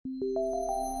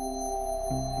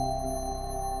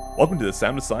Welcome to the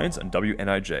Sound of Science on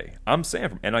WNIJ. I'm Sam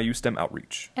from NIU STEM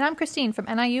Outreach. And I'm Christine from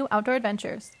NIU Outdoor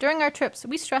Adventures. During our trips,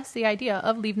 we stress the idea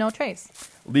of leave no trace.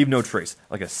 Leave no trace,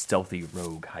 like a stealthy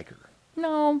rogue hiker.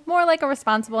 No, more like a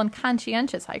responsible and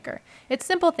conscientious hiker. It's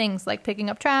simple things like picking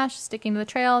up trash, sticking to the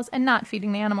trails, and not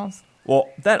feeding the animals. Well,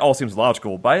 that all seems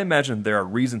logical, but I imagine there are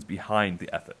reasons behind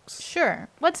the ethics. Sure.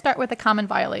 Let's start with a common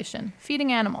violation,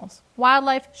 feeding animals.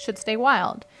 Wildlife should stay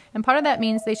wild, and part of that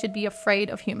means they should be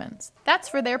afraid of humans. That's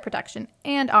for their protection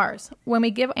and ours. When we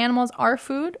give animals our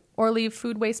food or leave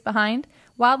food waste behind,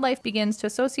 wildlife begins to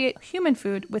associate human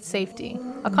food with safety.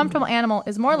 A comfortable animal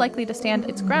is more likely to stand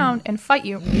its ground and fight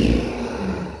you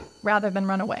rather than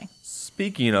run away.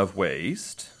 Speaking of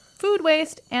waste... Food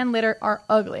waste and litter are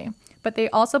ugly, but they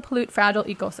also pollute fragile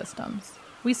ecosystems.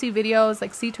 We see videos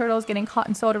like sea turtles getting caught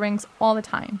in soda rings all the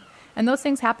time, and those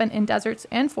things happen in deserts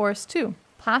and forests too.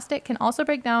 Plastic can also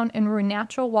break down and ruin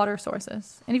natural water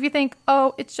sources. And if you think,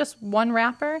 oh, it's just one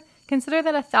wrapper, consider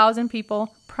that 1,000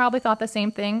 people probably thought the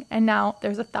same thing, and now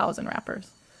there's 1,000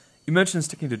 wrappers. You mentioned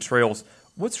sticking to trails.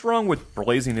 What's wrong with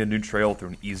blazing a new trail through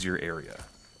an easier area?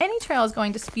 Any trail is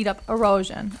going to speed up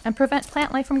erosion and prevent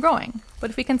plant life from growing, but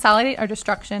if we consolidate our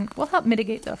destruction, we'll help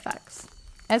mitigate the effects.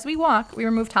 As we walk, we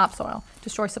remove topsoil,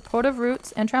 destroy supportive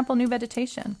roots, and trample new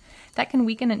vegetation. That can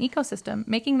weaken an ecosystem,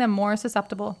 making them more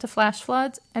susceptible to flash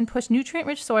floods and push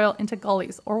nutrient-rich soil into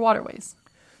gullies or waterways.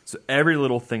 So every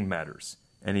little thing matters.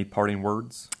 Any parting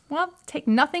words? Well, take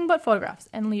nothing but photographs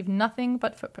and leave nothing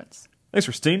but footprints. Thanks,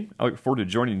 Christine. I look forward to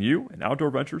joining you in outdoor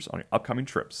adventures on your upcoming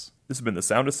trips. This has been The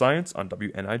Sound of Science on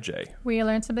WNIJ. We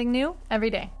learn something new every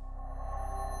day.